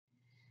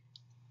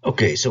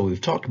Okay, so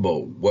we've talked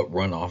about what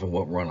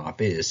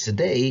runoff is.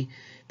 Today,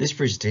 this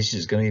presentation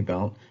is going to be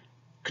about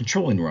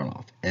controlling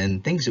runoff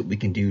and things that we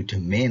can do to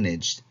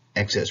manage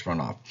excess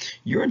runoff.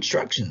 Your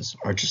instructions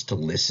are just to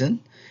listen,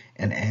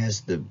 and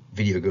as the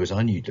video goes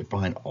on, you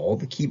define all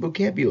the key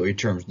vocabulary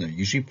terms, and they're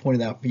usually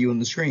pointed out for you on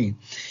the screen.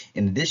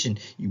 In addition,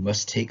 you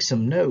must take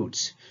some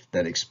notes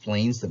that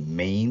explains the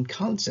main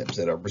concepts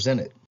that are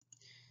presented.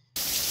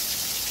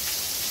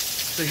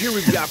 So here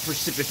we've got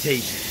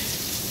precipitation.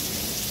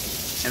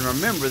 And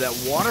remember that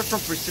water from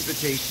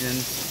precipitation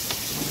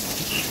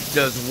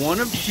does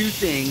one of two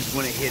things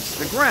when it hits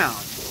the ground.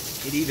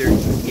 It either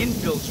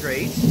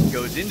infiltrates,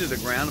 goes into the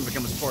ground and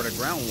becomes part of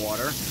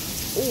groundwater,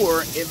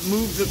 or it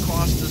moves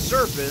across the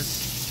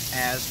surface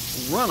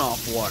as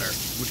runoff water,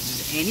 which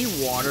is any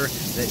water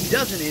that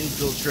doesn't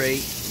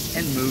infiltrate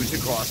and moves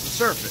across the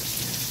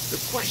surface. The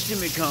question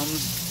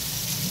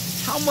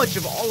becomes, how much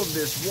of all of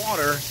this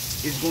water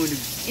is going to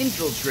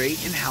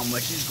infiltrate and how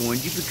much is going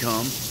to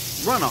become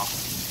runoff?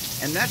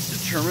 And that's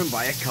determined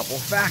by a couple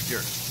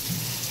factors.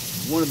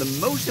 One of the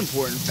most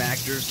important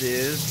factors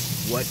is,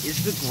 what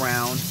is the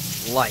ground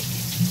like?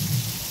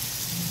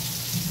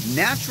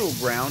 Natural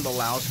ground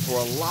allows for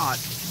a lot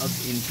of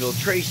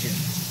infiltration.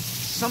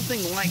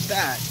 Something like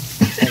that,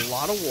 a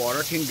lot of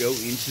water can go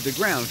into the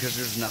ground because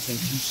there's nothing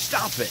to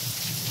stop it.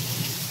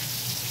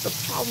 The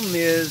problem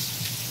is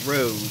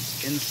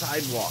roads and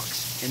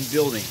sidewalks and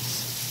buildings.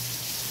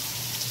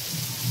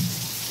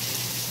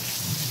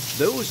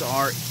 Those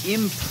are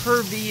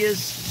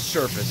impervious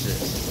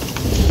surfaces.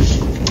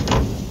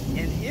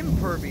 An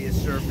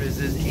impervious surface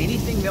is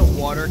anything that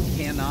water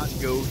cannot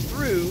go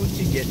through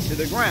to get to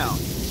the ground.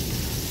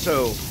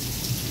 So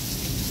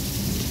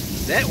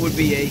that would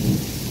be a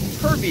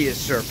pervious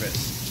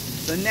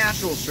surface. The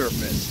natural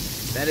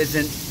surface, that is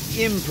an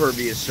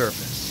impervious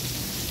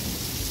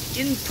surface.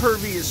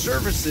 Impervious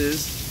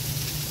surfaces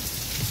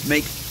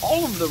make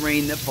all of the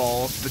rain that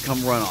falls become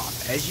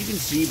runoff. As you can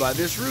see by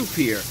this roof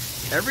here,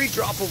 every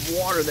drop of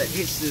water that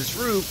hits this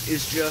roof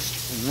is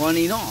just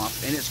running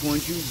off, and it's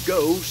going to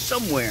go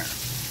somewhere,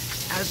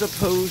 as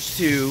opposed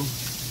to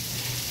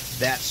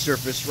that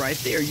surface right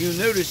there. You'll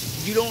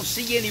notice you don't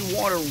see any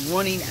water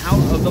running out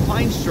of the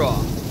pine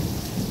straw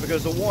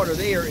because the water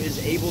there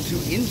is able to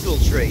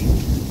infiltrate.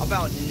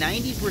 About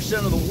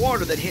 90% of the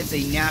water that hits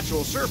a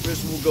natural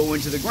surface will go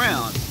into the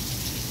ground.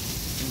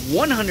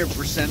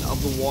 100%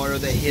 of the water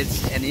that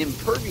hits an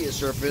impervious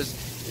surface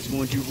is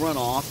going to run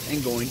off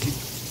and going to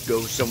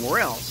go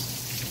somewhere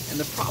else. And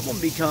the problem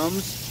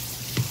becomes,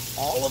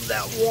 all of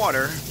that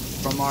water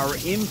from our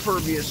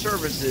impervious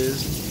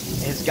surfaces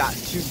has got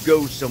to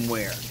go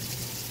somewhere,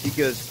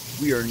 because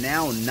we are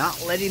now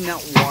not letting that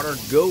water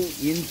go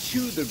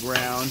into the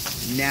ground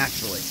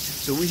naturally.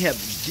 So we have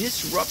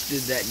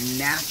disrupted that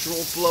natural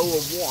flow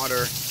of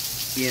water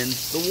in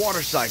the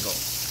water cycle.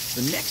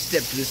 The next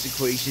step to this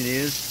equation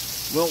is,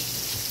 well,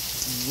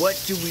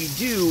 what do we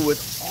do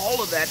with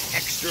all of that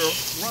extra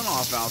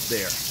runoff out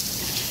there?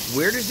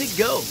 Where does it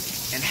go?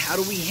 And how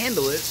do we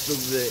handle it so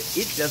that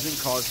it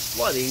doesn't cause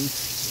flooding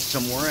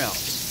somewhere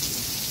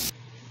else?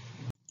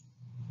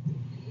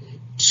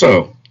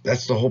 So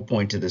that's the whole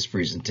point of this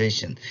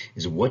presentation,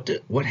 is what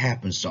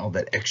happens to all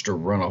that extra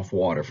runoff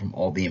water from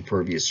all the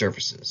impervious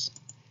surfaces.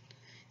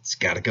 It's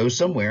got to go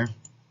somewhere,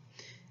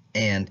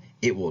 and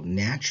it will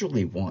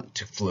naturally want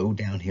to flow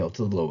downhill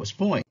to the lowest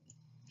point.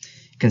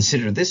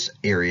 Consider this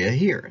area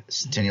here,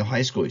 Centennial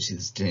High School. You see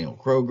the Centennial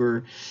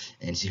Kroger,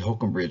 and you see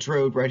Holcomb Bridge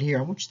Road right here.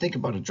 I want you to think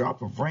about a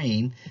drop of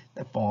rain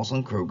that falls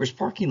on Kroger's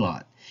parking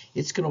lot.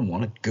 It's going to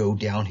want to go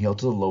downhill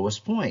to the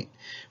lowest point.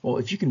 Well,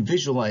 if you can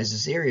visualize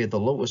this area, the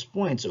lowest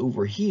point's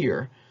over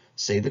here,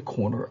 say the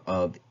corner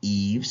of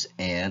Eves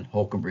and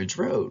Holcomb Bridge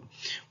Road.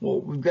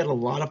 Well, we've got a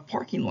lot of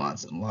parking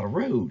lots and a lot of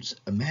roads.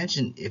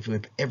 Imagine if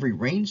with every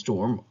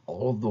rainstorm,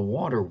 all of the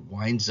water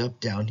winds up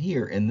down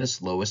here in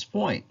this lowest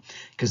point,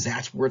 because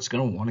that's where it's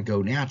going to want to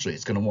go naturally.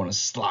 It's going to want to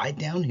slide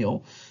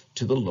downhill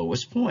to the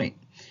lowest point.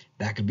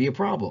 That could be a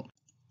problem,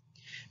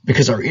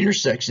 because our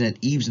intersection at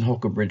Eves and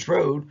Holcomb Bridge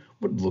Road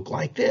would look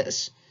like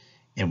this.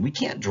 And we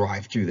can't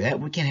drive through that.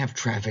 We can't have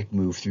traffic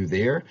move through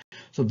there.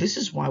 So this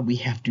is why we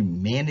have to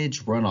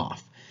manage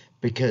runoff,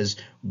 because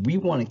we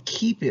want to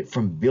keep it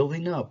from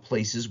building up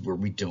places where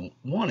we don't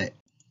want it.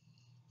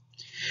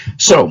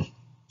 So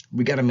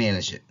we got to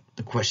manage it.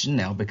 The question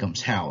now becomes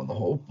how. And the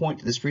whole point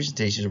of this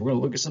presentation is we're going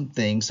to look at some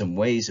things, some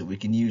ways that we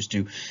can use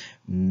to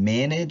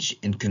manage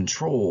and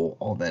control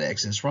all that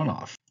excess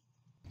runoff.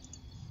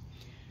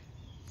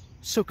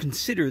 So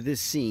consider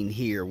this scene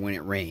here when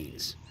it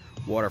rains.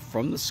 Water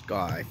from the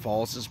sky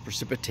falls as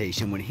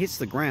precipitation. When it hits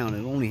the ground, it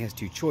only has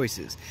two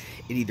choices.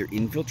 It either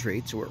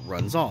infiltrates or it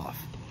runs off.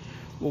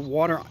 Well,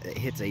 water that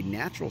hits a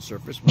natural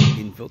surface will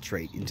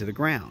infiltrate into the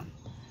ground.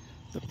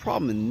 The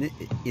problem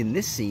in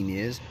this scene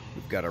is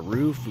we've got a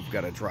roof, we've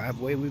got a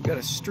driveway, we've got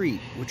a street,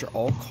 which are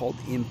all called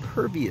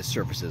impervious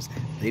surfaces.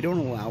 They don't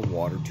allow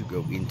water to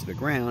go into the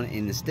ground,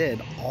 and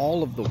instead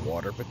all of the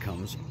water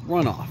becomes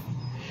runoff.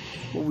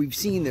 Well, we've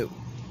seen that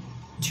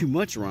too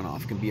much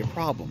runoff can be a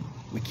problem.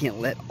 We can't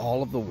let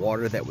all of the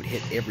water that would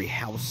hit every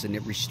house and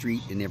every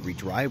street and every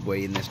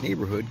driveway in this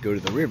neighborhood go to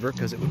the river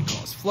because it would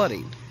cause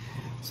flooding.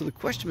 So the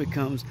question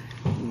becomes,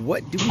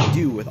 what do we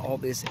do with all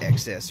this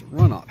excess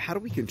runoff? How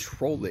do we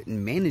control it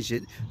and manage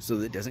it so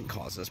that it doesn't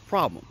cause us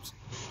problems?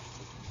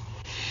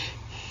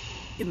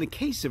 In the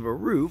case of a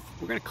roof,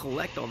 we're going to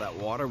collect all that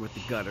water with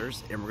the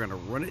gutters and we're going to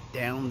run it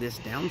down this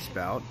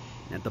downspout.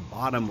 And at the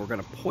bottom, we're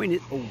going to point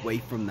it away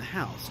from the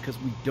house because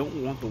we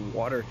don't want the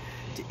water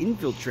to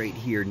infiltrate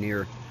here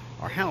near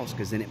our house,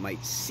 because then it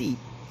might seep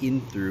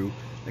in through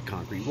the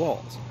concrete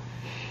walls.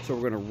 So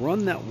we're going to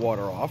run that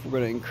water off. We're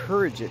going to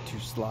encourage it to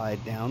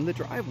slide down the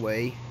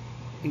driveway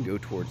and go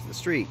towards the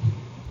street.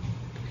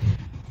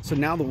 So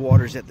now the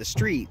water's at the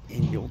street,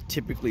 and you'll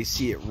typically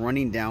see it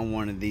running down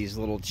one of these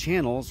little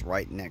channels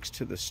right next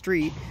to the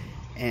street.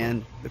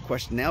 And the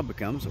question now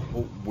becomes,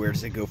 well, where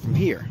does it go from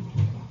here?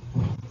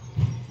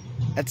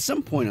 At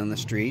some point on the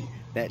street,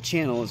 that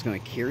channel is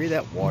going to carry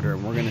that water,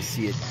 and we're going to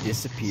see it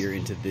disappear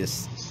into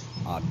this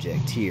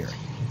object here.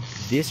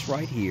 This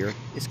right here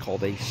is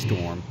called a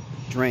storm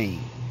drain.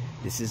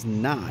 This is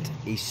not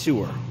a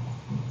sewer.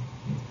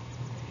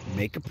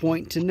 Make a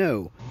point to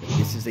know that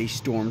this is a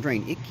storm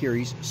drain. It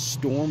carries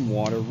storm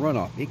water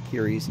runoff. It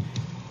carries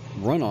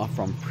runoff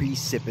from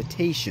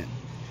precipitation.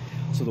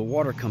 So the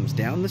water comes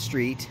down the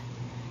street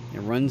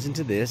and runs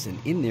into this, and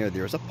in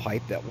there's a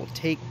pipe that will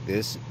take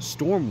this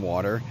storm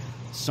water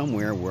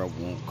somewhere where it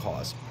won't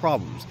cause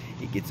problems.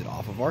 It gets it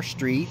off of our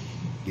street,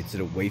 gets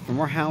it away from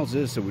our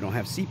houses so we don't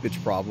have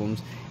seepage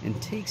problems, and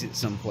takes it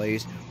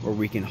someplace where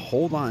we can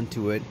hold on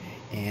to it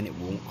and it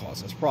won't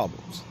cause us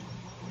problems.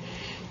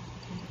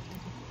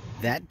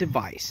 That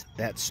device,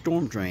 that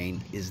storm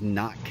drain, is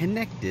not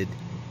connected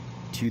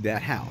to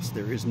that house.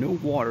 There is no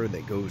water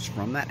that goes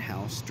from that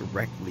house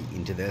directly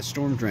into that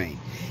storm drain.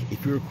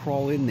 If you were to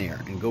crawl in there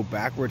and go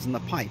backwards in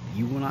the pipe,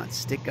 you will not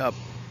stick up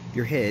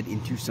your head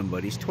into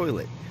somebody's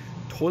toilet.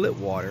 Toilet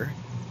water,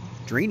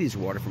 drainage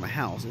water from a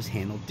house, is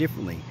handled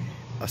differently.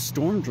 A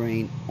storm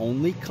drain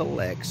only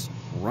collects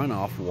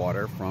runoff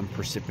water from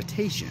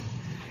precipitation.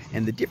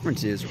 And the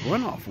difference is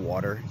runoff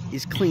water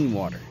is clean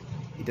water.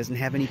 It doesn't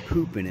have any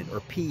poop in it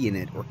or pee in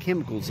it or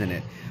chemicals in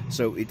it.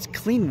 So it's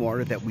clean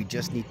water that we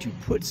just need to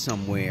put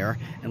somewhere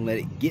and let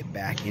it get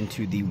back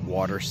into the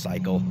water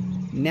cycle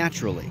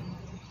naturally.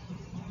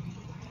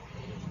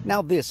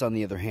 Now this, on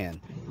the other hand,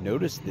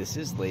 notice this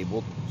is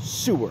labeled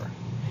sewer.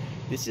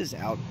 This is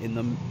out in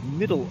the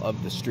middle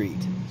of the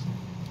street,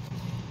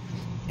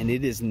 and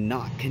it is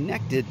not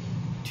connected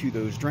to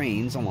those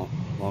drains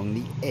along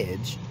the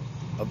edge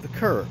of the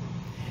curb.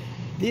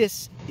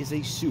 This is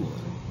a sewer,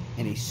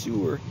 and a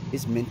sewer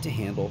is meant to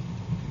handle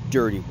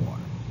dirty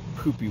water,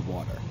 poopy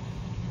water.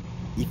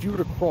 If you were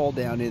to crawl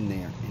down in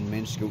there and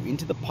manage to go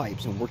into the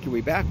pipes and work your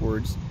way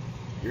backwards,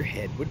 your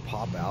head would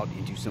pop out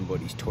into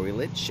somebody's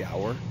toilet,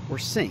 shower, or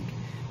sink,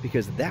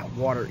 because that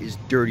water is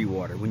dirty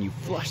water. When you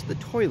flush the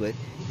toilet,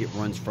 it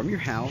runs from your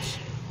house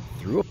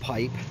through a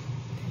pipe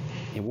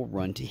and will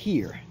run to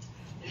here.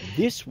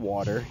 This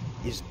water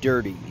is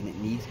dirty and it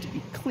needs to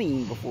be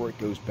cleaned before it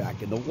goes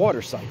back in the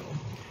water cycle.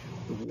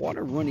 The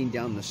water running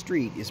down the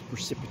street is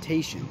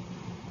precipitation.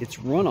 It's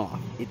runoff.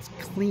 It's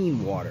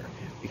clean water.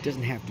 It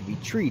doesn't have to be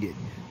treated.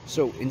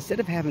 So instead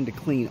of having to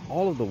clean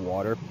all of the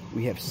water,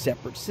 we have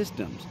separate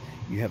systems.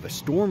 You have a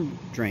storm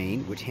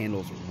drain, which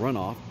handles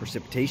runoff,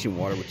 precipitation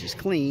water, which is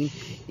clean,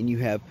 and you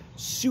have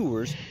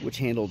sewers, which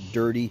handle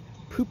dirty,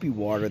 poopy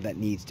water that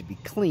needs to be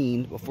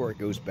cleaned before it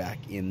goes back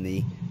in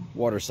the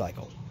water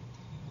cycle.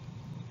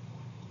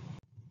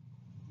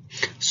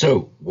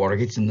 So, water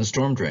gets in the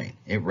storm drain.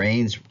 It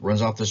rains,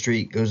 runs off the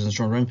street, goes in the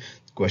storm drain.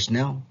 The question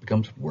now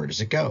becomes, where does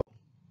it go?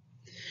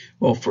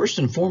 Well, first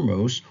and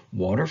foremost,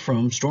 water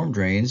from storm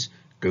drains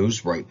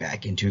goes right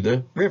back into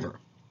the river.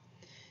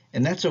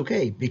 And that's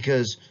okay,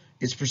 because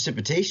it's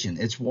precipitation.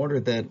 It's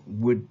water that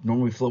would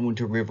normally flow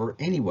into a river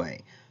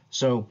anyway.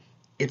 So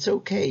it's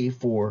okay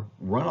for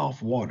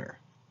runoff water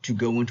to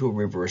go into a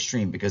river or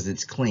stream because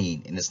it's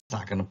clean and it's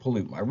not going to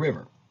pollute my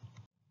river.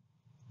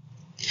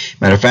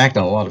 Matter of fact,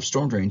 on a lot of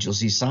storm drains, you'll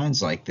see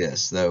signs like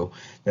this, though,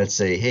 that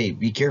say, hey,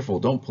 be careful,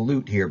 don't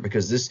pollute here,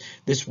 because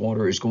this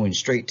water is going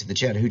straight to the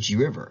Chattahoochee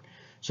River.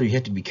 So you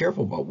have to be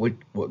careful about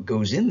what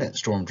goes in that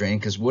storm drain,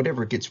 because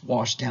whatever gets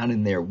washed down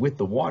in there with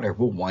the water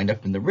will wind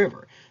up in the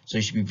river. So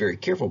you should be very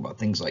careful about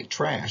things like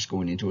trash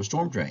going into a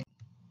storm drain.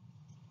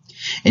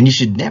 And you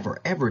should never,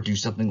 ever do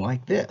something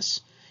like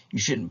this. You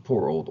shouldn't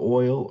pour old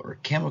oil or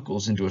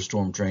chemicals into a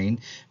storm drain,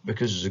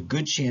 because there's a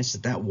good chance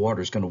that that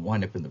water is going to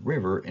wind up in the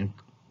river and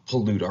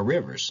pollute our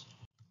rivers.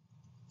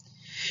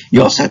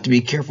 You also have to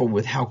be careful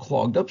with how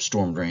clogged up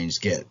storm drains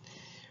get.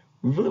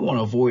 We really want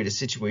to avoid a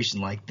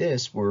situation like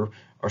this where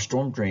our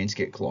storm drains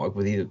get clogged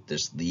with either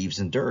just leaves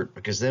and dirt,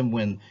 because then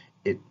when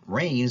it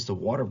rains, the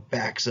water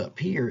backs up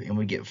here and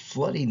we get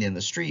flooding in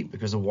the street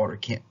because the water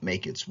can't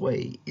make its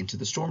way into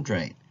the storm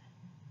drain.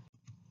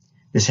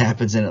 This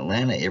happens in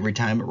Atlanta every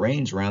time it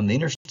rains around the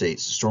interstates. The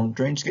storm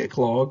drains get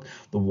clogged.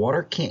 The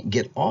water can't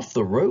get off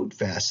the road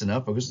fast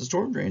enough because the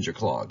storm drains are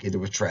clogged, either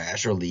with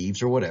trash or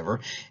leaves or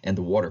whatever, and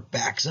the water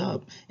backs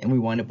up, and we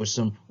wind up with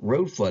some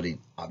road flooding.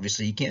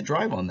 Obviously, you can't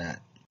drive on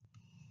that.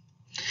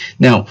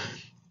 Now,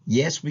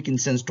 yes, we can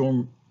send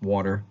storm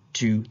water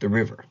to the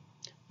river,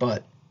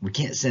 but we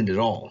can't send it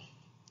all.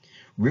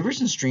 Rivers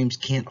and streams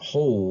can't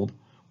hold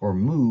or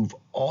move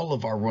all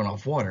of our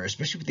runoff water,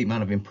 especially with the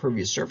amount of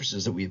impervious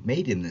surfaces that we've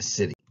made in this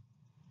city.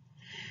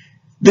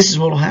 This is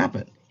what will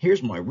happen.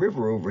 Here's my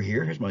river over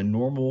here. Here's my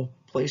normal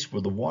place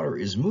where the water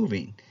is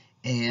moving.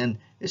 And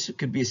this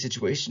could be a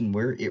situation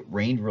where it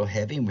rained real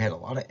heavy and we had a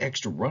lot of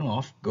extra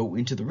runoff go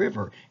into the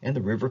river, and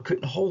the river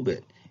couldn't hold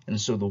it.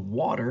 And so the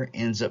water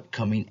ends up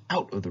coming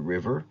out of the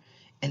river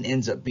and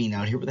ends up being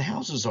out here where the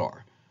houses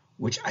are,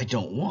 which I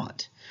don't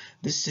want.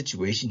 This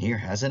situation here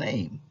has a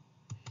name.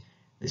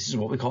 This is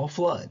what we call a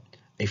flood.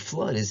 A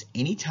flood is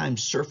any time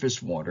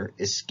surface water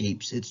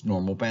escapes its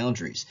normal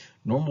boundaries.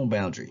 Normal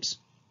boundaries.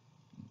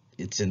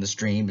 It's in the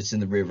stream, it's in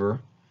the river.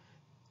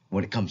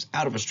 When it comes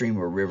out of a stream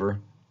or a river,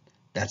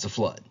 that's a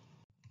flood.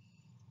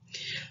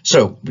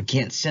 So we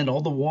can't send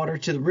all the water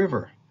to the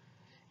river,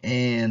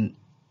 and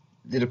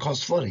it'll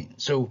cause flooding.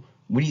 So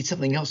we need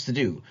something else to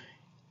do.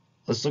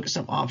 Let's look at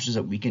some options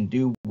that we can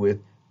do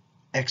with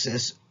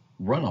excess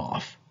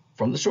runoff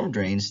from the storm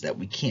drains that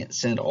we can't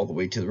send all the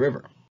way to the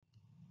river.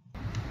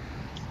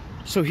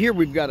 So here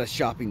we've got a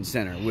shopping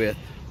center with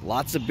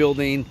lots of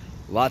building,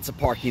 lots of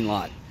parking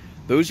lot.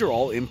 Those are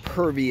all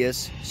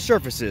impervious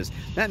surfaces.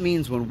 That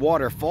means when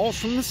water falls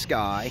from the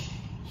sky,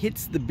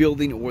 hits the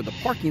building or the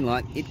parking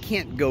lot, it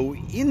can't go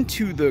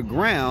into the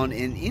ground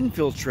and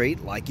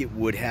infiltrate like it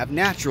would have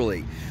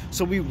naturally.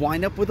 So we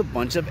wind up with a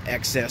bunch of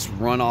excess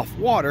runoff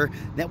water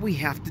that we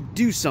have to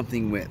do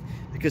something with.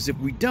 Because if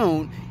we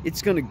don't,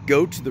 it's going to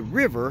go to the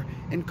river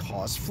and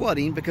cause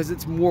flooding because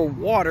it's more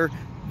water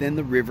than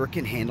the river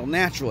can handle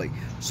naturally.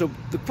 So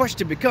the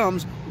question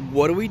becomes,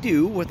 what do we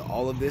do with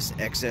all of this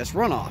excess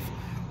runoff?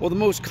 Well, the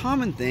most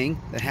common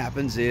thing that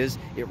happens is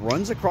it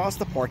runs across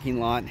the parking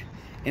lot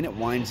and it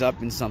winds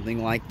up in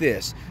something like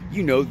this.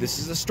 You know, this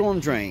is a storm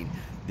drain.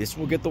 This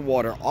will get the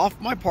water off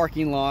my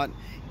parking lot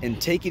and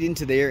take it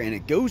into there, and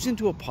it goes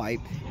into a pipe,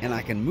 and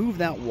I can move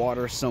that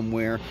water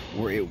somewhere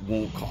where it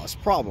won't cause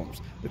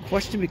problems. The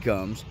question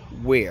becomes,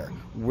 where?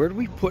 Where do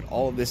we put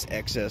all of this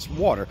excess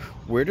water?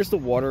 Where does the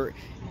water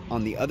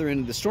on the other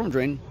end of the storm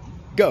drain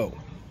go?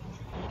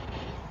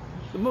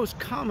 The most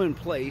common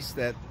place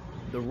that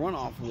the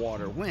runoff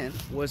water went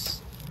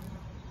was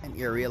an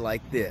area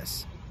like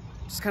this.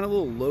 It's kind of a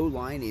little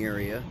low-lying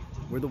area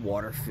where the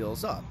water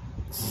fills up.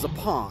 This is a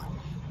pond.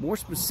 More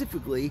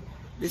specifically,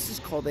 this is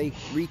called a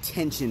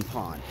retention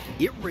pond.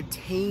 It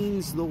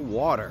retains the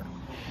water,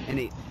 and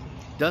it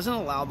doesn't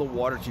allow the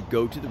water to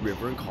go to the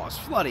river and cause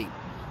flooding.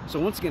 So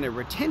once again, a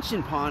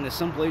retention pond is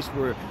someplace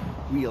where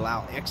we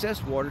allow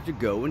excess water to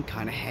go and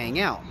kind of hang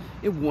out.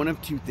 And one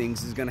of two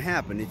things is going to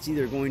happen. It's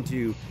either going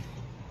to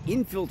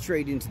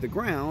infiltrate into the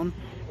ground,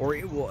 or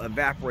it will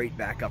evaporate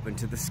back up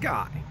into the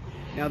sky.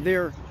 Now,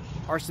 there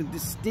are some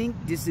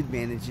distinct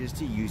disadvantages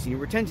to using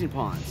retention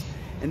ponds.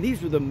 And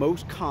these were the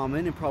most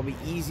common and probably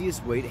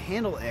easiest way to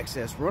handle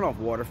excess runoff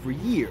water for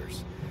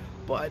years.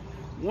 But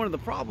one of the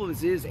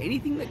problems is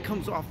anything that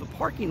comes off the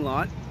parking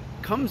lot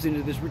comes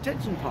into this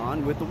retention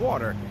pond with the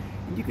water.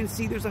 And you can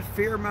see there's a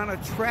fair amount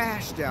of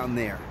trash down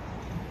there.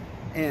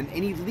 And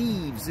any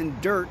leaves and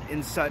dirt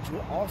and such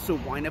will also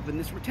wind up in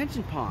this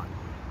retention pond,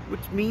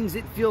 which means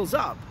it fills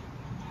up.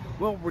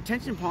 Well,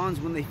 retention ponds,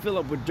 when they fill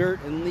up with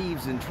dirt and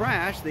leaves and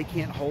trash, they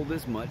can't hold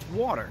as much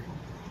water.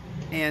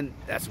 And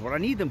that's what I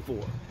need them for.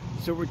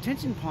 So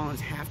retention ponds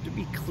have to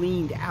be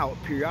cleaned out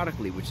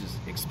periodically, which is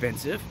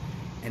expensive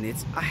and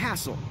it's a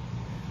hassle.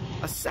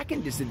 A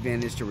second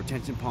disadvantage to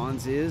retention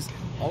ponds is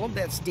all of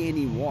that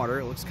standing water.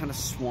 It looks kind of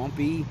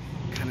swampy,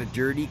 kind of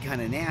dirty, kind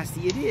of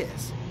nasty. It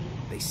is.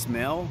 They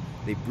smell,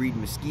 they breed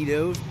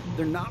mosquitoes.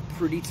 They're not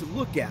pretty to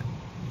look at.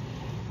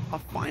 A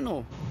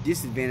final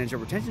disadvantage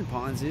of retention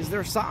ponds is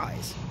their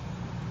size.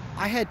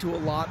 I had to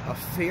allot a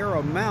fair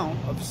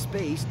amount of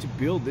space to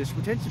build this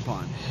retention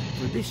pond.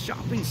 For this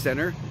shopping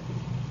center,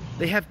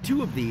 they have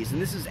two of these,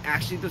 and this is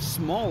actually the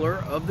smaller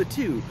of the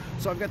two.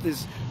 So I've got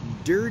this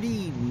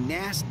dirty,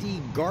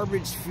 nasty,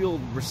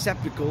 garbage-filled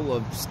receptacle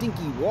of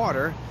stinky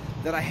water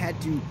that I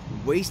had to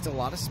waste a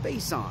lot of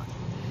space on.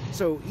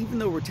 So even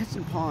though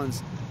retention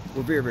ponds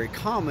were very, very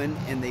common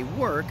and they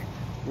work,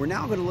 we're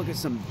now going to look at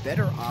some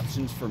better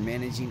options for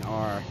managing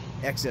our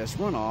excess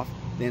runoff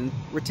than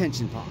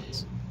retention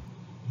ponds.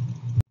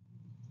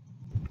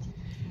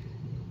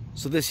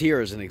 So this here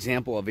is an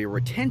example of a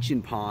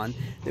retention pond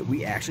that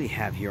we actually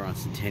have here on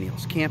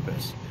Centennial's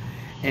campus.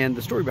 And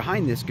the story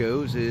behind this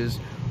goes is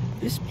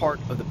this part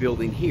of the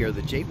building here,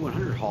 the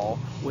J100 Hall,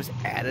 was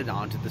added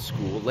onto the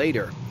school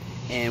later.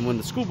 And when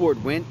the school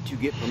board went to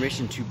get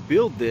permission to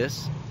build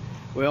this,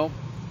 well,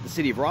 the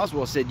city of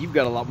Roswell said, you've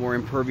got a lot more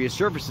impervious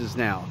surfaces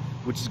now,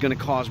 which is going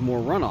to cause more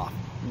runoff.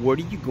 What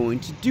are you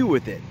going to do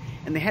with it?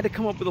 And they had to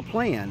come up with a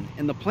plan.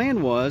 And the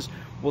plan was,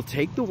 we'll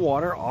take the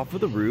water off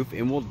of the roof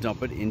and we'll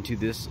dump it into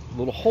this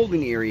little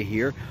holding area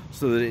here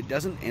so that it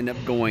doesn't end up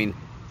going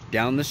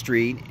down the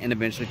street and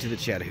eventually to the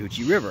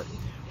Chattahoochee River.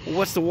 Well,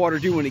 what's the water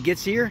do when it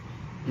gets here?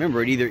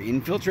 Remember, it either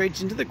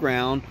infiltrates into the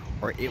ground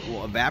or it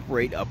will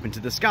evaporate up into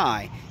the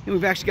sky. And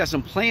we've actually got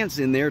some plants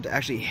in there to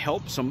actually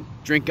help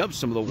drink up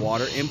some of the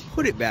water and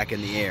put it back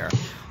in the air.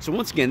 So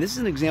once again, this is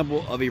an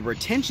example of a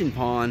retention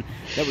pond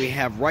that we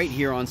have right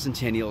here on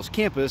Centennial's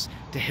campus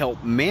to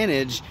help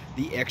manage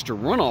the extra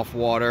runoff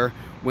water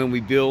when we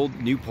build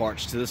new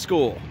parts to the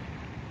school.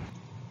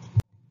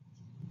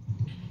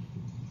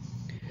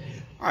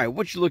 All right,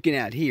 what you're looking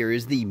at here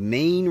is the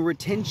main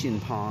retention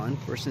pond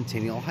for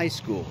Centennial High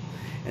School.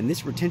 And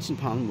this retention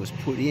pond was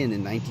put in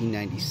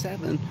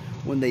 1997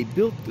 when they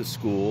built the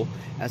school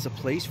as a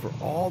place for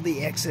all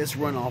the excess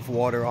runoff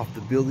water off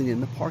the building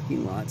and the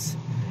parking lots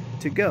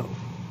to go.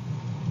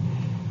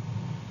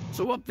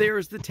 So up there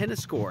is the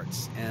tennis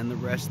courts and the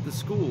rest of the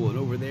school, and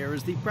over there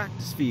is the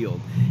practice field.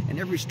 And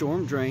every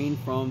storm drain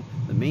from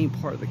the main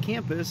part of the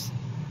campus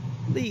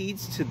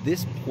leads to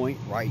this point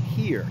right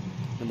here.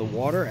 And the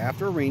water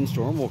after a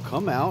rainstorm will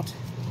come out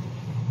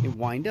and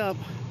wind up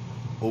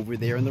over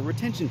there in the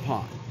retention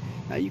pond.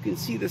 Now you can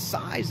see the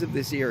size of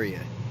this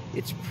area.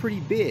 It's pretty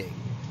big.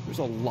 There's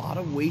a lot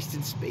of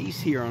wasted space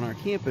here on our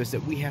campus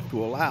that we have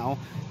to allow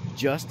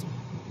just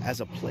as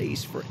a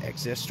place for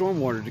excess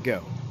stormwater to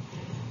go.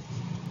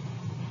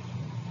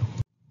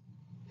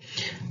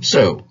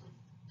 So,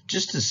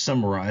 just to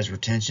summarize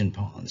retention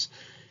ponds,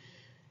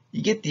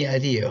 you get the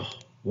idea.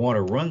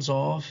 Water runs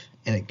off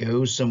and it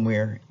goes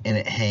somewhere and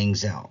it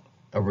hangs out.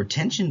 A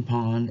retention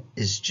pond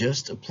is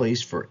just a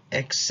place for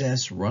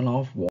excess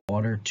runoff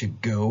water to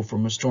go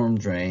from a storm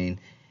drain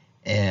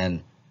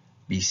and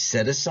be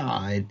set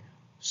aside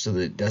so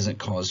that it doesn't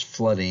cause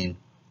flooding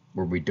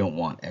where we don't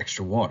want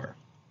extra water.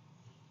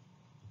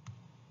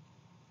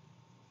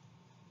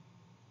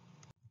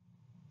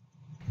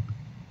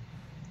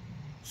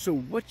 So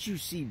what you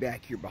see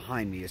back here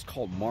behind me is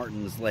called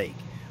Martin's Lake,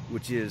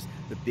 which is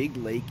the big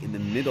lake in the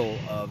middle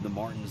of the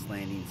Martin's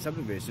Landing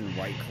subdivision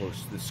right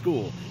close to the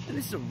school. And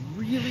this is a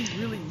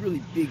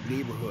really big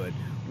neighborhood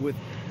with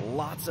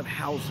lots of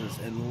houses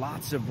and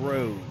lots of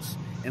roads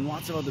and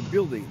lots of other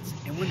buildings.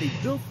 And when they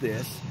built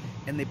this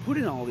and they put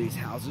in all these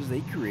houses, they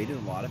created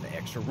a lot of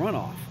extra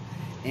runoff.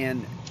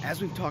 And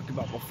as we've talked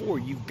about before,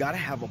 you've got to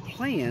have a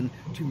plan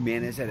to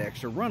manage that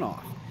extra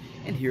runoff.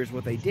 And here's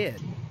what they did.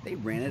 They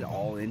ran it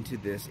all into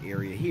this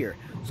area here.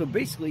 So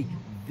basically,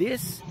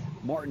 this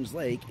Martin's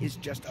Lake is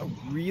just a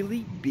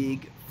really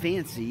big,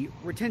 fancy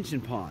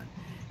retention pond.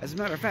 As a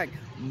matter of fact,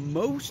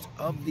 most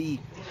of the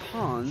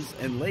ponds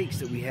and lakes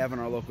that we have in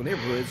our local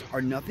neighborhoods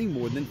are nothing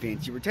more than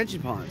fancy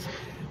retention ponds.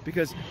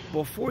 Because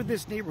before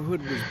this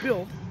neighborhood was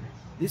built,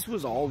 this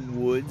was all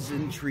woods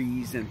and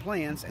trees and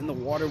plants, and the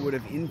water would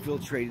have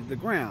infiltrated the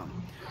ground.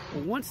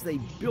 Well, once they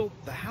built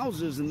the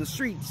houses and the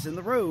streets and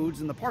the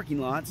roads and the parking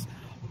lots,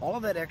 all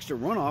of that extra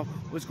runoff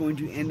was going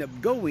to end up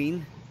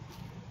going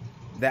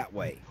that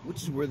way,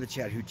 which is where the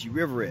Chattahoochee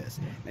River is.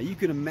 Now you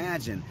can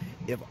imagine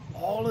if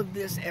all of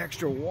this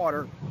extra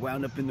water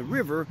wound up in the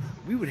river,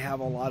 we would have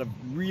a lot of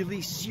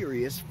really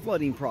serious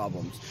flooding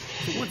problems.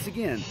 So once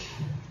again,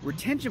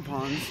 retention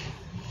ponds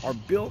are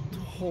built to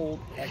hold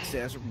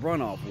excess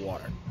runoff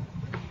water.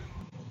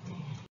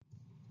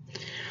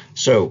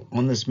 So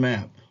on this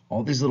map,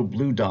 all these little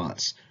blue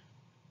dots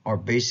are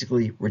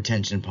basically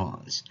retention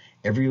ponds.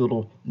 Every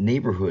little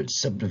neighborhood,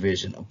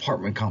 subdivision,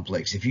 apartment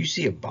complex, if you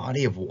see a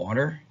body of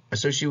water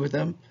associated with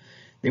them,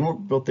 they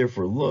weren't built there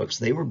for looks.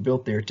 They were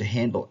built there to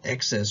handle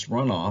excess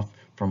runoff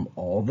from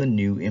all the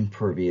new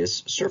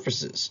impervious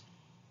surfaces.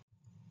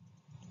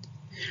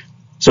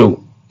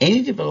 So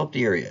any developed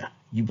area,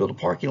 you build a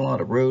parking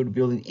lot, a road, a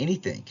building,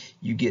 anything,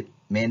 you get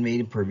man-made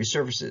impervious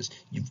surfaces.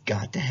 You've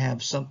got to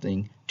have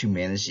something to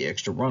manage the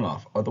extra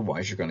runoff.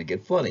 Otherwise, you're going to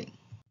get flooding.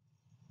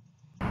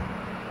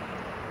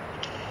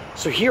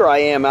 So here I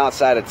am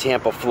outside of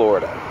Tampa,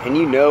 Florida, and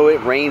you know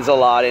it rains a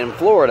lot in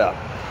Florida.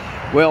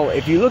 Well,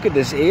 if you look at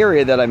this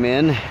area that I'm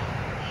in,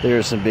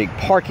 there's some big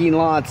parking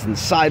lots and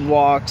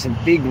sidewalks and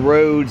big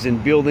roads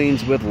and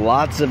buildings with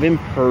lots of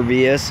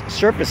impervious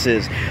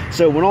surfaces.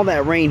 So when all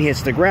that rain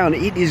hits the ground,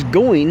 it is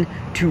going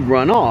to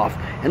run off.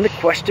 And the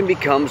question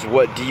becomes,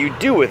 what do you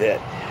do with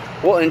it?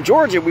 Well, in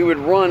Georgia, we would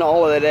run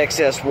all of that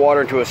excess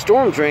water into a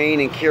storm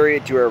drain and carry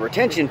it to a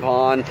retention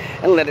pond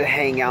and let it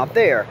hang out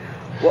there.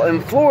 Well,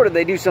 in Florida,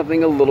 they do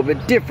something a little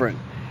bit different.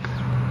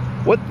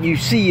 What you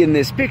see in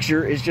this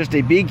picture is just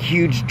a big,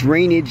 huge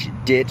drainage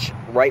ditch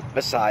right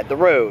beside the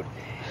road.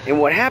 And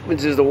what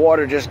happens is the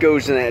water just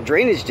goes in that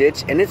drainage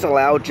ditch and it's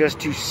allowed just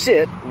to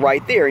sit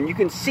right there. And you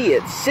can see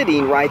it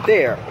sitting right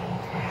there.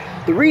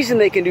 The reason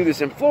they can do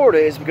this in Florida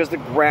is because the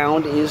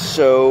ground is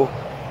so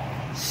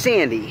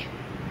sandy.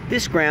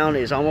 This ground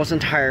is almost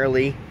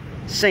entirely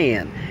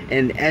sand.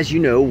 And as you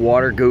know,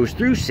 water goes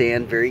through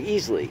sand very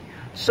easily.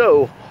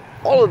 So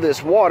all of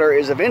this water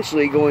is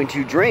eventually going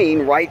to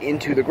drain right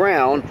into the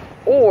ground,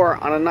 or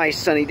on a nice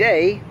sunny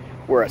day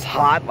where it's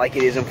hot like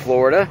it is in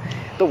Florida,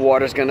 the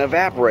water's going to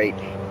evaporate.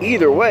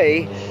 Either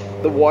way,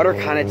 the water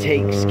kind of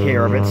takes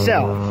care of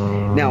itself.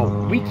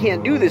 Now, we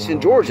can't do this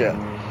in Georgia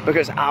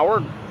because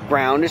our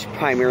ground is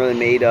primarily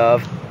made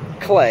of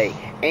clay,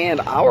 and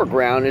our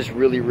ground is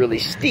really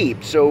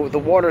steep, so the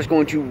water is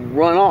going to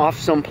run off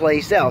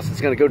someplace else.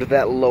 It's going to go to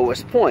that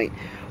lowest point.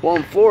 Well,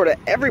 in Florida,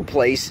 every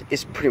place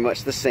is pretty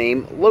much the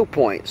same low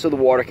point, so the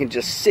water can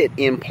just sit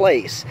in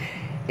place.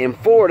 In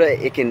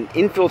Florida, it can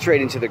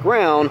infiltrate into the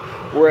ground,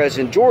 whereas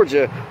in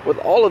Georgia, with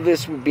all of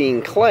this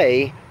being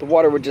clay, the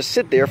water would just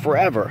sit there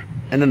forever.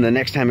 And then the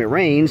next time it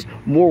rains,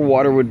 more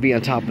water would be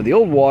on top of the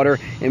old water,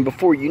 and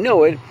before you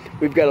know it,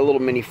 we've got a little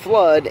mini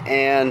flood,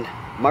 and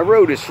my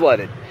road is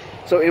flooded.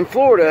 So in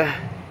Florida,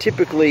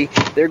 typically,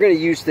 they're going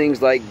to use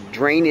things like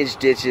drainage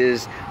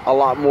ditches a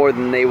lot more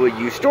than they would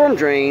use storm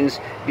drains,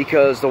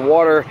 because the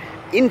water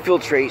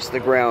infiltrates the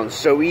ground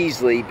so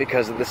easily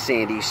because of the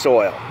sandy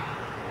soil.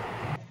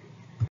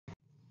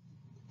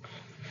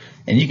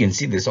 And you can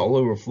see this all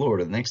over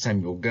Florida. The next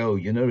time you'll go,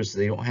 you'll notice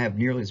they don't have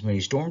nearly as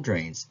many storm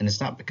drains. And it's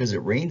not because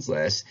it rains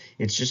less,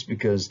 it's just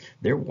because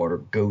their water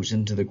goes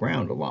into the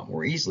ground a lot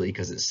more easily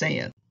because it's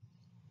sand.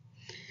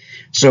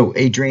 So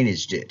a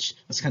drainage ditch,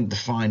 let's kind of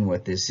define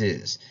what this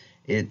is.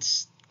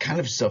 It's kind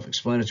of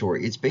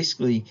self-explanatory. It's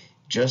basically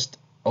just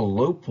a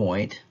low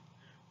point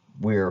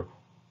where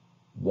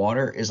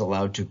water is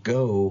allowed to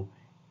go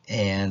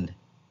and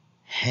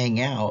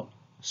hang out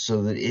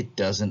so that it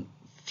doesn't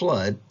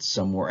flood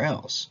somewhere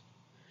else.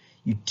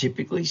 You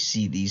typically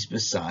see these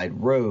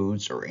beside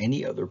roads or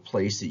any other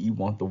place that you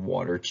want the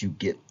water to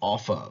get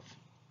off of.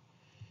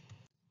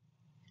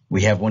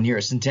 We have one here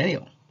at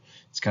Centennial.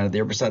 It's kind of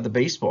there beside the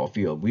baseball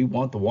field. We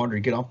want the water to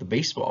get off the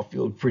baseball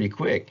field pretty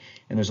quick,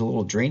 and there's a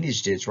little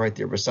drainage ditch right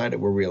there beside it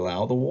where we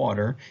allow the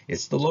water,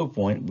 it's the low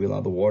point, we allow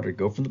the water to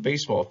go from the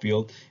baseball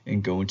field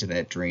and go into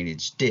that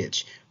drainage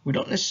ditch. We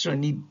don't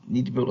necessarily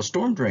need to build a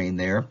storm drain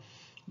there,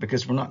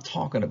 because we're not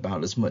talking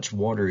about as much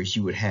water as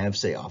you would have,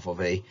 say, off of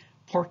a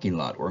parking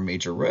lot or a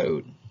major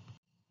road.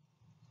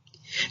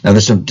 Now,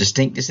 there's some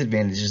distinct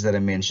disadvantages that I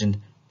mentioned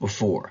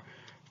before.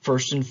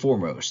 First and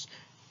foremost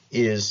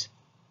is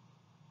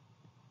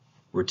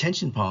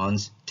retention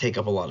ponds take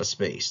up a lot of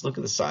space. Look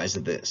at the size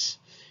of this,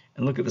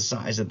 and look at the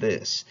size of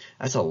this.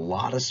 That's a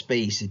lot of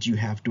space that you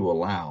have to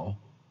allow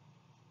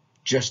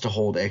just to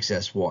hold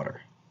excess water.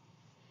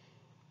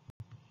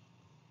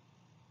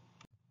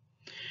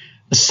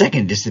 The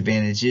second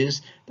disadvantage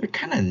is they're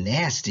kind of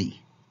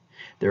nasty.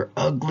 They're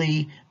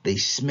ugly, they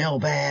smell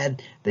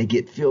bad, they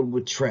get filled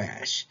with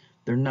trash.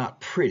 They're not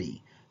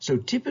pretty. So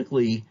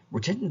typically,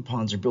 retention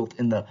ponds are built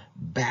in the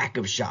back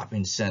of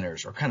shopping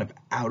centers or kind of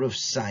out of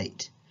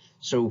sight.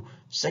 So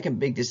second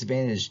big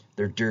disadvantage,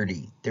 they're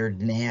dirty, they're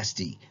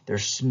nasty, they're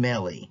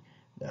smelly,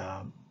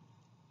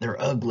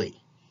 they're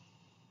ugly.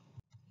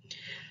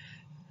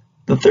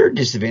 The third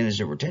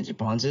disadvantage of retention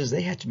ponds is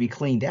they have to be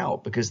cleaned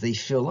out because they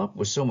fill up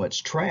with so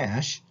much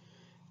trash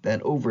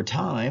that over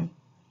time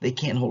they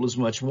can't hold as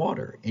much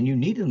water, and you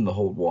need them to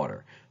hold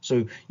water.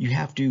 So you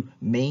have to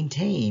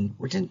maintain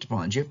retention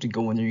ponds. You have to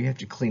go in there, you have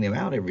to clean them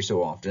out every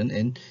so often,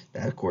 and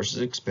that of course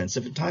is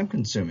expensive and time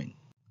consuming.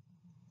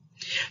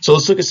 So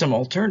let's look at some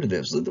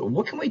alternatives.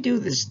 What can we do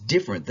that's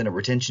different than a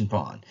retention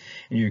pond?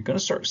 And you're going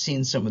to start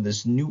seeing some of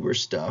this newer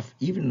stuff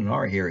even in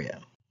our area.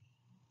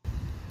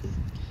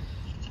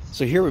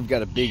 So here we've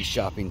got a big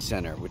shopping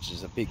center, which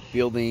is a big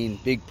building,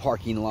 big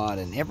parking lot,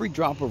 and every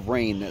drop of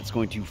rain that's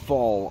going to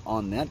fall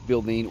on that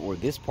building or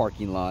this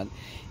parking lot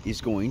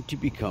is going to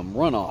become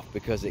runoff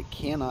because it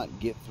cannot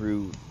get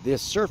through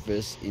this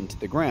surface into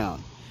the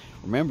ground.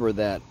 Remember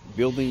that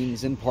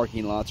buildings and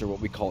parking lots are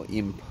what we call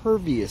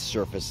impervious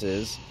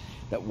surfaces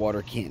that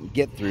water can't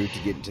get through to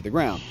get into the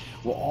ground.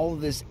 Well, all of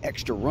this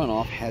extra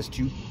runoff has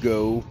to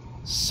go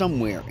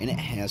somewhere, and it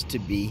has to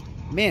be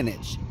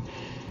managed.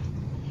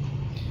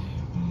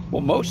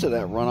 Well, most of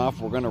that runoff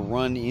we're going to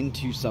run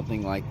into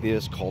something like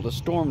this called a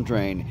storm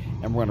drain,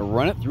 and we're going to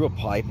run it through a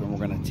pipe, and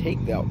we're going to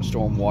take that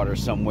storm water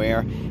somewhere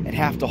and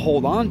have to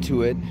hold on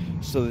to it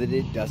so that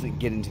it doesn't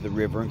get into the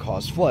river and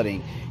cause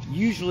flooding.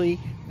 Usually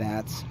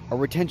that's a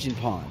retention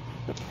pond.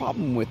 The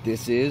problem with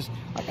this is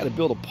I got to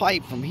build a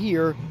pipe from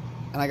here,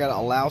 and I got to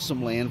allow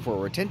some land for a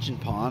retention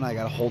pond. I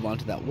got to hold on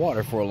to that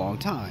water for a long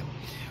time.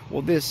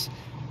 Well, this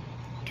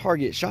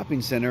Target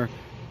shopping center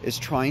is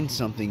trying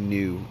something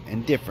new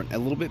and different, a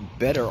little bit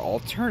better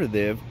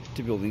alternative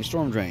to building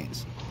storm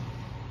drains.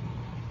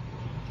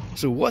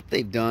 So what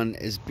they've done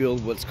is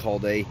build what's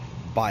called a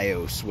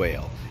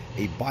bioswale.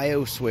 A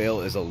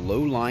bioswale is a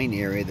low-lying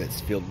area that's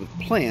filled with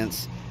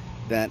plants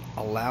that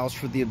allows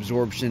for the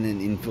absorption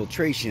and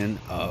infiltration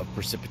of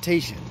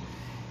precipitation.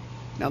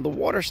 Now the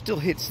water still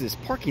hits this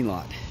parking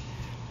lot,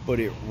 but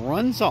it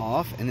runs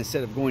off, and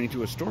instead of going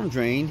into a storm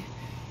drain,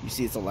 you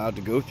see it's allowed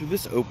to go through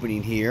this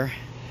opening here,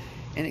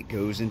 and it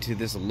goes into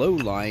this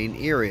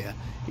low-lying area.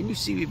 And you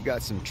see we've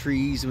got some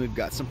trees and we've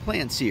got some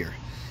plants here.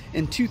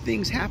 And two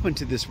things happen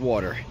to this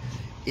water.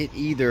 It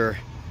either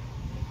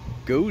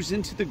goes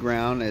into the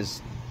ground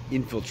as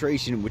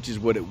infiltration, which is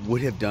what it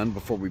would have done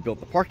before we built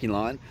the parking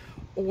lot,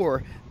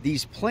 or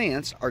these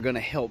plants are going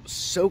to help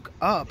soak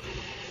up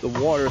the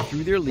water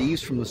through their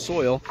leaves from the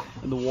soil,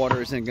 and the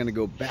water is then going to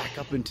go back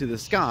up into the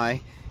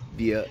sky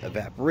via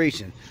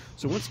evaporation.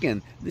 So once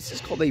again, this is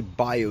called a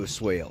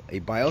bioswale. A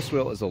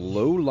bioswale is a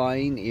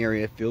low-lying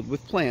area filled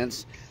with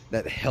plants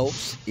that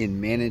helps in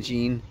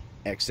managing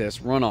excess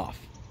runoff.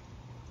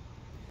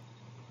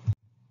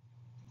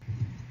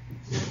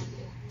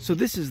 So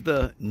this is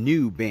the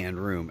new band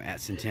room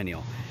at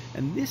Centennial,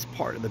 and this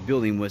part of the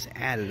building was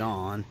added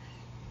on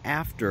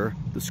after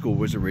the school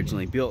was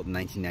originally built in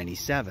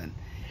 1997.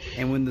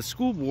 And when the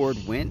school board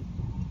went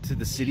to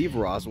the city of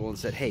Roswell and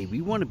said, hey,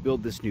 we want to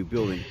build this new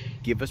building,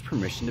 give us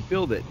permission to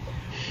build it,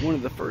 one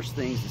of the first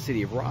things the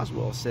city of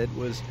Roswell said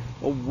was,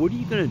 well, what are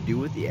you going to do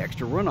with the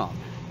extra runoff?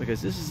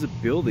 Because this is a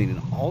building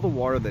and all the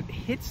water that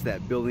hits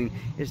that building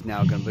is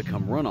now going to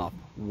become runoff.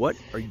 What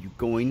are you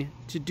going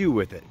to do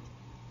with it?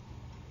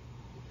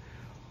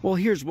 Well,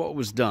 here's what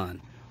was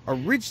done.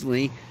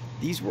 Originally,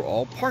 these were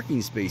all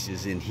parking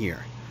spaces in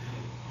here.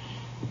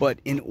 But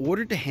in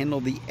order to handle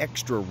the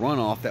extra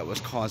runoff that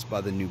was caused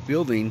by the new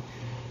building,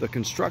 the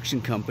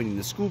construction company and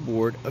the school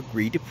board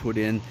agreed to put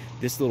in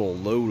this little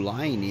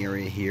low-lying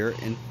area here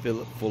and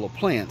fill it full of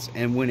plants.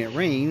 And when it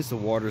rains, the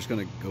water is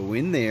going to go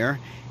in there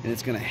and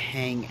it's going to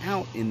hang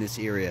out in this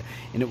area.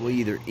 And it will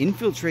either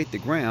infiltrate the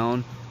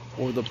ground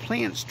or the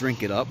plants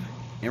drink it up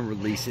and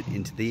release it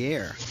into the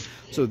air.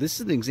 So this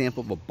is an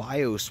example of a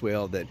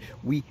bioswale that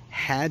we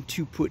had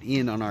to put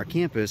in on our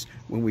campus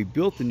when we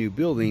built the new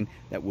building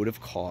that would have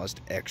caused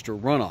extra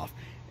runoff.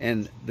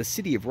 And the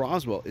city of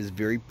Roswell is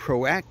very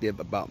proactive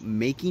about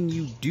making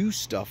you do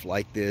stuff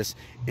like this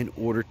in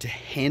order to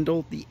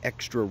handle the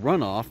extra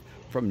runoff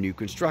from new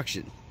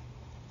construction.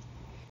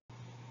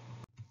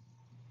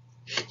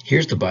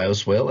 Here's the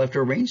bioswale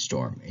after a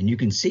rainstorm, and you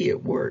can see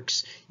it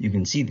works. You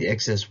can see the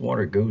excess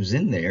water goes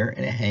in there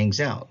and it hangs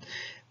out.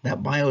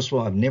 That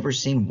bioswale, I've never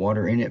seen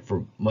water in it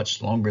for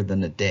much longer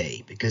than a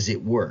day because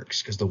it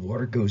works, because the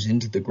water goes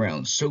into the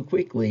ground so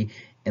quickly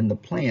and the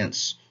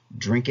plants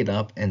drink it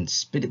up and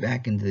spit it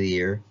back into the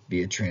air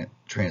via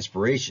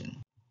transpiration.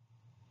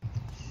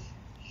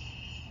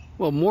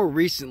 Well, more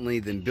recently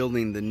than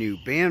building the new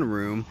band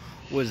room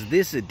was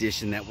this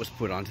addition that was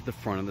put onto the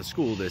front of the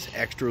school, this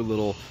extra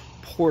little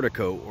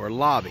portico or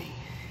lobby.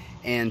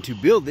 And to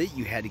build it,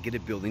 you had to get a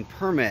building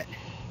permit.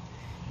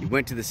 You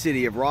went to the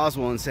city of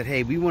Roswell and said,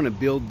 hey, we want to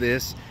build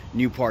this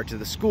new part to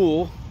the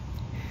school.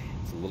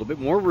 It's a little bit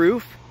more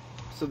roof,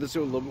 so there's a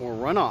little bit more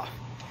runoff.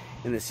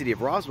 And the city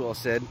of Roswell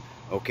said,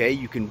 okay,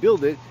 you can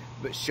build it,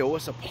 but show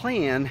us a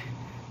plan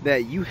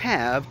that you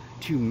have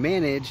to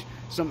manage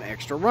some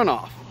extra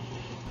runoff.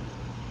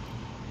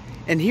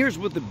 And here's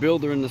what the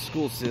builder and the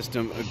school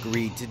system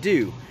agreed to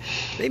do.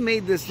 They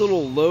made this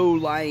little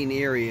low-lying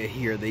area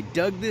here. They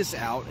dug this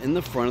out in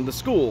the front of the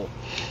school.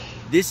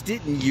 This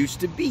didn't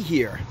used to be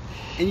here.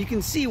 And you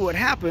can see what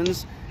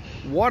happens.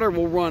 Water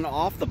will run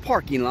off the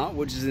parking lot,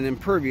 which is an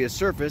impervious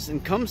surface,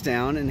 and comes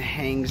down and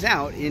hangs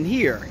out in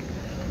here.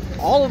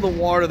 All of the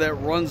water that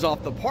runs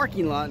off the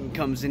parking lot and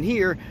comes in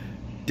here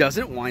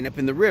doesn't wind up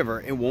in the river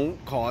and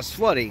won't cause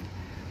flooding.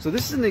 So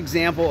this is an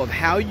example of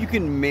how you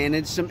can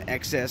manage some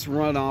excess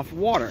runoff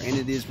water, and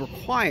it is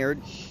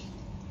required.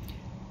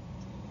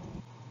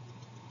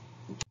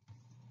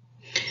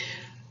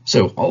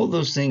 So all of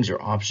those things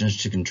are options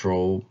to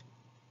control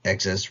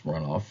excess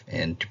runoff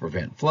and to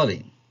prevent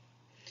flooding.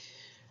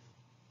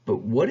 But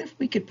what if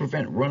we could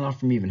prevent runoff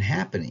from even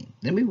happening?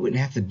 Then we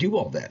wouldn't have to do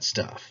all that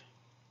stuff.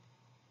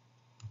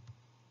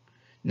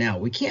 Now,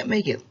 we can't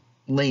make it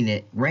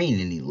rain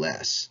any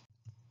less.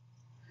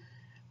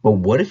 But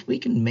what if we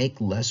can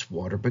make less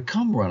water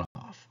become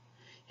runoff?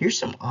 Here's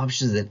some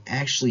options that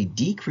actually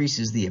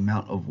decreases the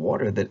amount of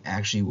water that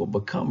actually will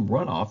become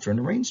runoff during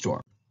a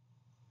rainstorm.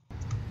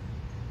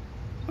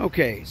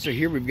 Okay, so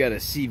here we've got a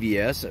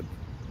CVS, a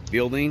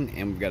building,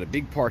 and we've got a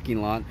big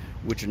parking lot,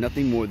 which are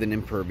nothing more than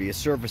impervious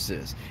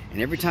surfaces.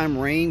 And every time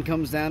rain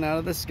comes down out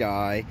of the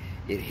sky,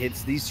 it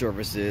hits these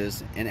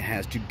surfaces and it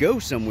has to go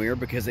somewhere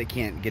because it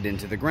can't get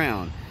into the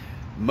ground.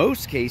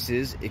 Most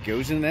cases, it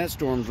goes into that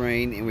storm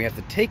drain and we have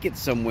to take it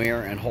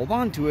somewhere and hold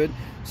on to it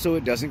so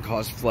it doesn't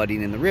cause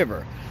flooding in the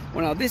river.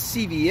 Well, now this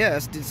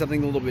CVS did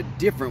something a little bit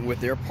different with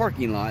their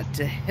parking lot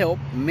to help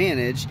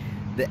manage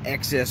the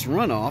excess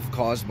runoff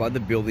caused by the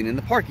building in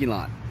the parking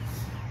lot.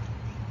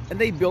 And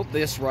they built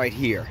this right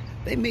here.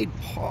 They made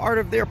part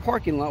of their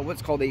parking lot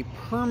what's called a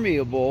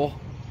permeable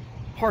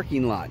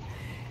parking lot.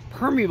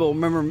 Permeable,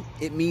 remember,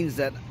 it means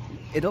that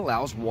it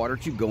allows water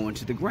to go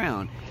into the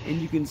ground.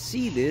 And you can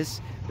see this,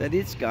 that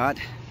it's got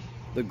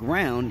the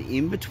ground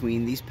in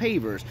between these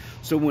pavers.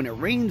 So when it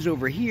rains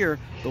over here,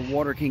 the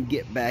water can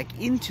get back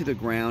into the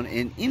ground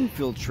and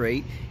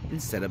infiltrate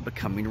instead of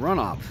becoming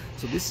runoff.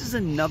 So this is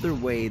another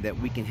way that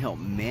we can help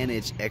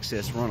manage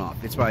excess runoff.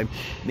 It's by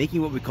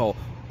making what we call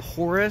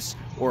porous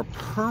or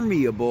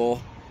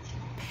permeable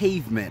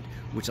pavement,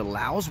 which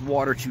allows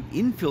water to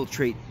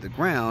infiltrate the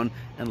ground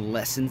and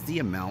lessens the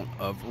amount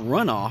of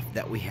runoff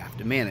that we have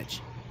to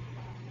manage.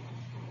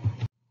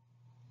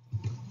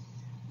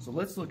 So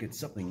let's look at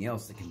something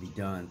else that can be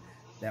done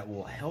that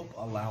will help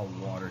allow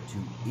water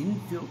to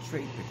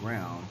infiltrate the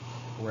ground,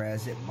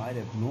 whereas it might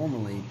have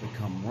normally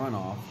become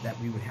runoff that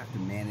we would have to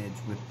manage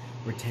with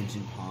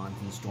retention ponds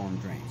and storm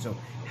drains. So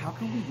how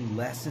can we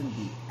lessen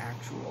the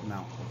actual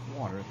amount of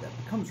water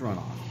that becomes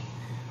runoff?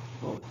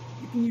 Well,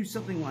 you can use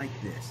something like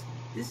this.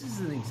 This is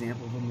an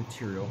example of a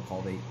material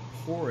called a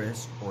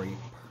porous or a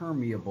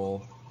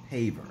permeable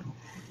paver.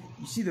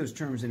 You see those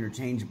terms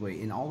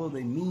interchangeably, and although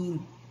they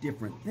mean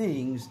different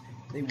things,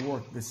 they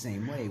work the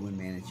same way when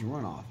managing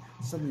runoff.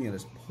 Something that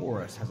is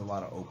porous has a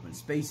lot of open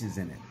spaces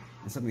in it,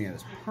 and something that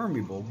is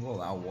permeable will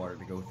allow water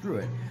to go through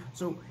it.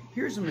 So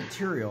here's a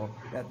material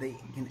that they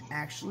can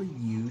actually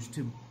use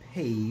to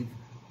pave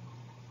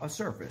a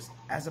surface,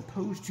 as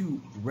opposed to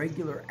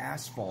regular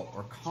asphalt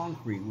or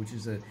concrete, which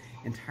is an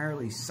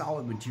entirely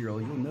solid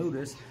material. You'll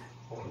notice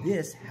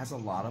this has a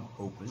lot of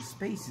open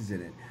spaces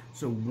in it.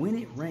 So when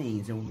it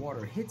rains and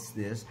water hits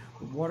this,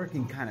 the water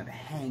can kind of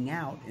hang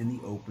out in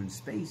the open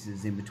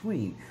spaces in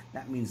between.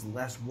 That means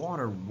less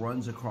water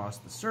runs across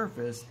the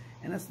surface,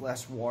 and it's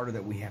less water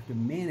that we have to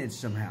manage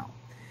somehow.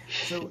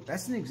 So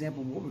that's an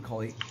example of what we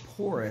call a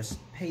porous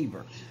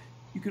paver.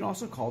 You can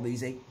also call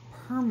these a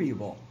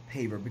permeable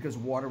paver because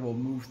water will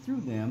move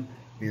through them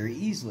very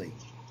easily.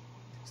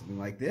 Something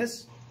like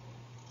this.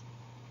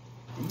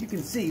 And you can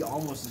see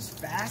almost as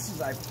fast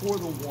as I pour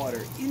the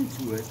water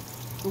into it,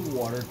 the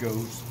water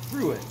goes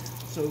through it.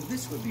 So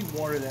this would be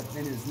water that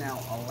then is now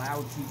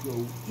allowed to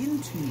go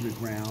into the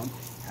ground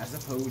as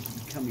opposed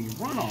to becoming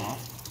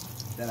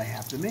runoff that I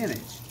have to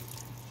manage.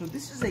 So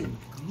this is a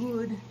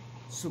good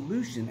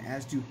solution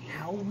as to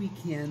how we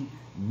can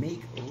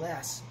make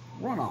less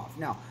runoff.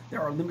 Now,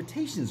 there are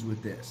limitations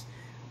with this.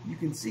 You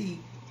can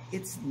see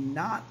it's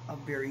not a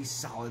very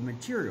solid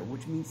material,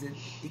 which means that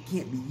it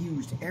can't be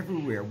used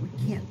everywhere. We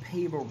can't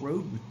pave a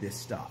road with this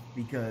stuff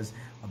because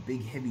a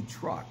big heavy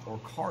truck or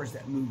cars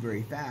that move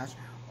very fast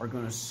are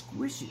going to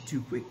squish it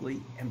too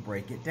quickly and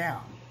break it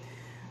down.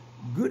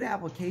 Good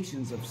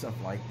applications of stuff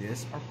like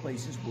this are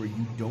places where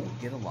you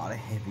don't get a lot of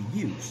heavy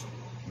use.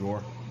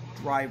 Your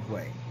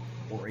driveway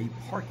or a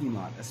parking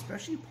lot,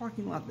 especially a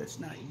parking lot that's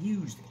not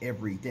used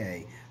every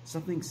day.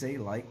 Something, say,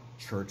 like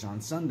church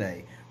on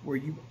Sunday, where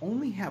you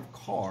only have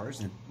cars,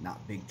 and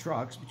not big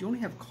trucks, but you only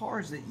have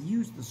cars that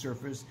use the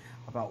surface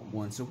about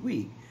once a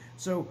week.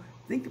 So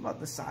think about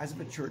the size of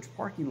a church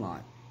parking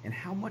lot and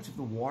how much of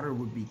the water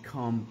would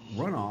become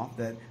runoff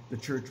that the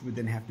church would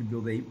then have to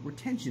build a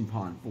retention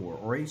pond for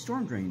or a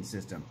storm drain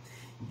system.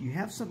 If you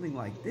have something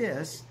like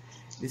this,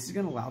 this is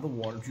going to allow the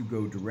water to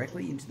go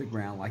directly into the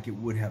ground like it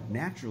would have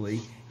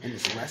naturally, and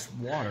it's less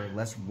water,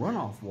 less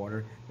runoff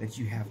water that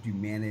you have to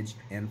manage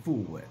and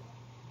fool with.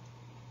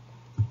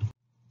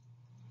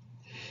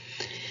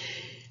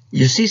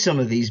 You see some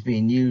of these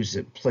being used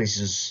at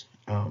places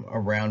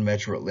around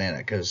Metro Atlanta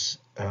because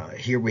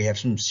here we have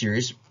some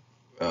serious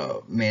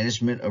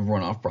management of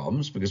runoff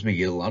problems because we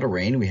get a lot of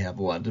rain, we have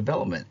a lot of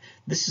development.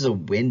 This is a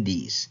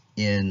Wendy's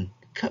in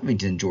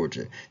Covington,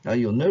 Georgia. Now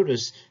you'll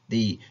notice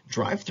the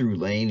drive-through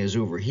lane is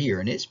over here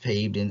and it's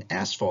paved in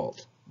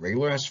asphalt,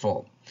 regular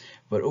asphalt.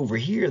 But over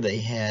here they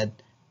had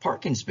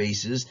parking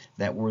spaces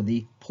that were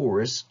the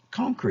porous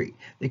concrete.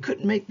 They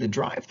couldn't make the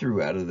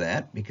drive-through out of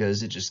that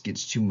because it just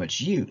gets too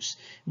much use.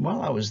 And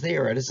while I was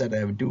there, I decided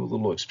I would do a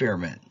little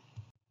experiment.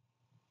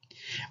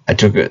 I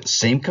took the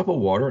same cup of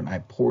water and I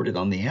poured it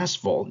on the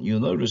asphalt.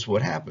 You'll notice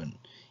what happened.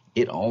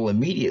 It all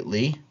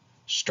immediately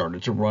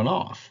started to run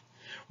off.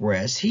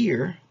 Whereas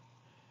here,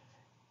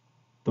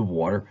 the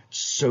water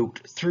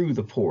soaked through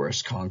the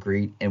porous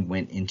concrete and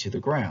went into the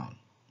ground.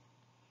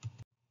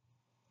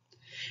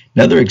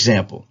 Another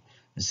example,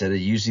 instead of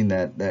using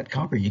that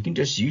concrete, you can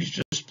just use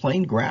just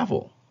plain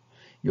gravel.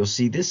 You'll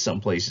see this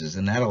some places,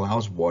 and that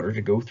allows water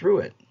to go through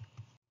it.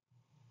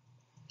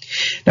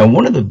 Now,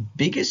 one of the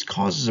biggest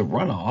causes of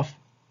runoff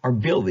are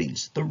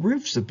buildings, the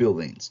roofs of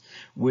buildings,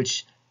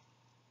 which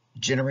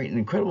generate an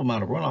incredible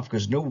amount of runoff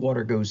because no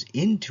water goes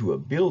into a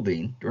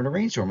building during a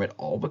rainstorm. It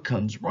all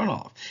becomes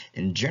runoff.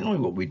 And generally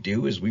what we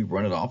do is we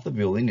run it off the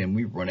building and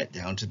we run it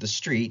down to the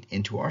street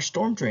into our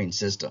storm drain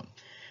system.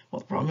 Well,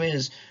 the problem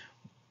is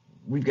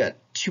we've got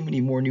too many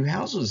more new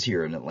houses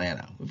here in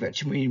Atlanta. We've got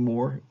too many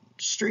more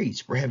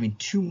streets. We're having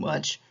too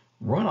much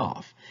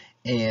runoff.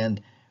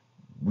 And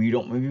we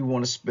don't maybe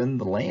want to spend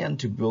the land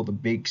to build a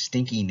big,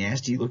 stinky,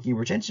 nasty looking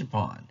retention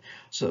pond.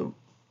 So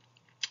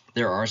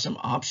there are some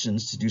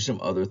options to do some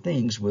other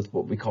things with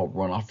what we call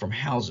runoff from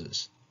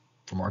houses,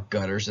 from our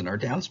gutters and our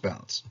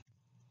downspouts.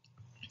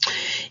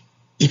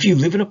 If you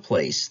live in a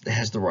place that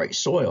has the right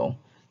soil,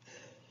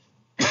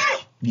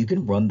 you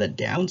can run the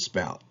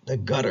downspout, the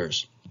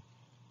gutters,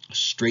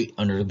 straight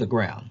under the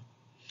ground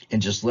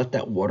and just let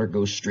that water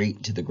go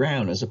straight to the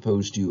ground as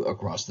opposed to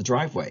across the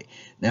driveway.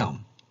 Now,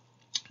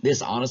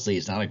 this honestly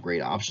is not a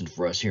great option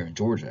for us here in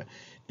Georgia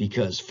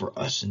because for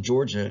us in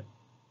Georgia,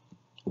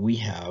 we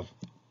have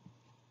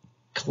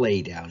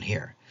clay down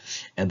here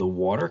and the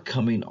water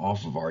coming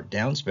off of our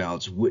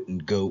downspouts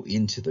wouldn't go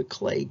into the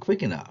clay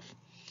quick enough.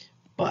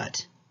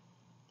 But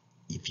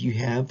if you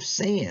have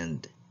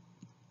sandy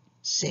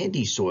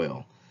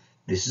soil,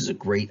 This is a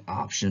great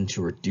option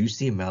to reduce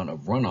the amount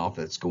of runoff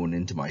that's going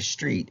into my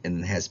street and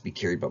then has to be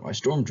carried by my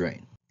storm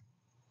drain.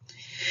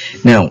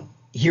 Now,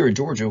 here in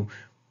Georgia,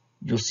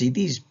 you'll see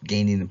these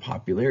gaining in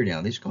popularity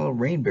now. These are called a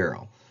rain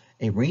barrel.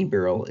 A rain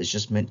barrel is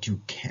just meant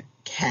to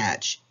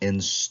catch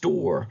and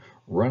store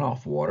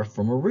runoff water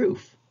from a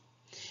roof.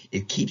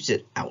 It keeps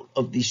it out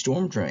of the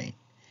storm drain.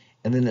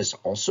 And then there's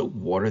also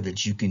water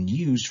that you can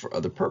use for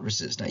other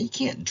purposes. Now, you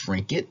can't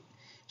drink it.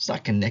 It's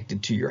not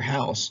connected to your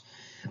house.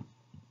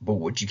 But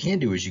what you can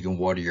do is you can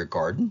water your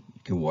garden,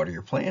 you can water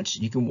your plants,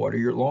 you can water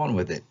your lawn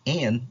with it.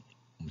 And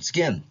once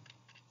again,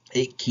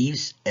 it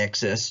keeps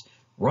excess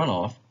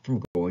runoff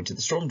from going to the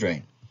storm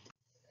drain.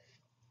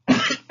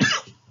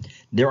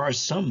 There are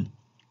some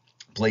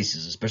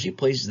places, especially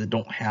places that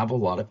don't have a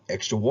lot of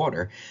extra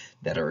water,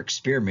 that are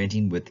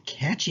experimenting with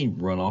catching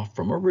runoff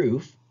from a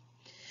roof,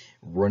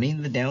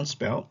 running the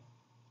downspout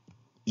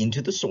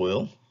into the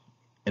soil,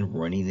 and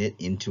running it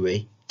into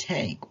a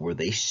tank where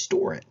they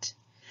store it.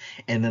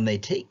 And then they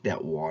take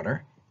that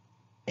water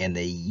and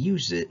they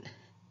use it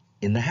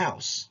in the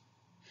house.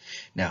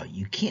 Now,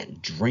 you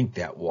can't drink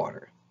that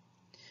water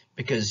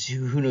because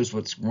who knows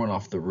what's run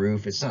off the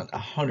roof. It's not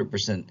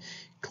 100%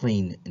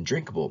 clean and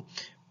drinkable,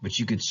 but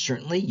you could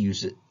certainly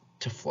use it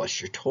to flush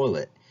your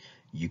toilet.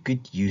 You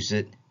could use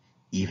it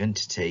even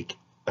to take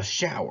a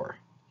shower.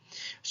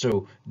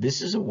 So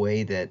this is a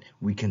way that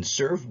we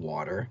conserve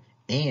water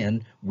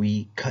and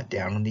we cut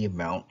down on the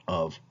amount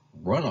of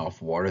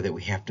runoff water that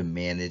we have to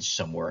manage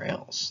somewhere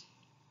else.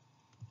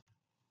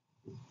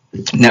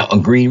 Now, a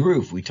green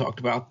roof, we talked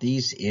about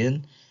these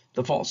in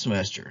the fall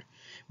semester.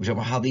 We talked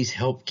about how these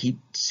help keep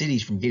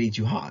cities from getting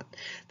too hot.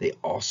 They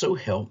also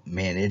help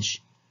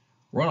manage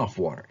runoff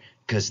water,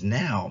 because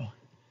now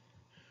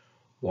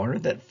water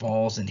that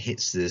falls and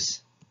hits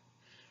this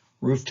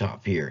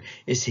rooftop here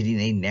is hitting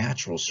a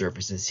natural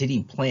surface. It's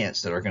hitting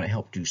plants that are going to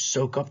help to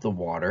soak up the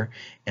water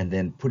and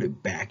then put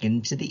it back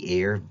into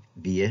the air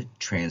via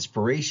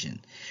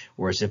transpiration.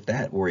 Whereas if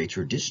that were a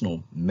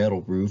traditional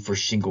metal roof or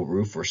shingle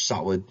roof or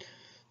solid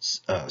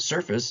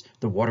surface,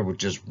 the water would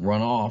just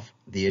run off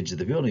the edge of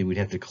the building. We'd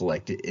have to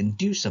collect it and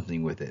do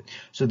something with it.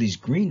 So these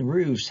green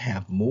roofs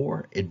have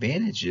more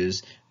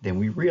advantages than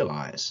we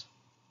realize.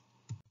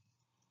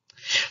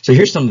 So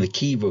here's some of the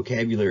key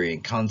vocabulary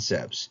and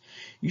concepts.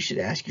 You should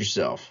ask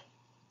yourself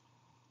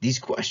these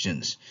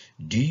questions.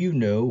 Do you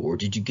know, or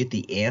did you get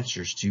the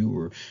answers to,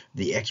 or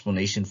the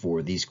explanation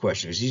for these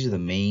questions? These are the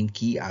main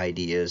key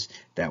ideas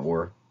that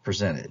were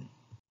presented.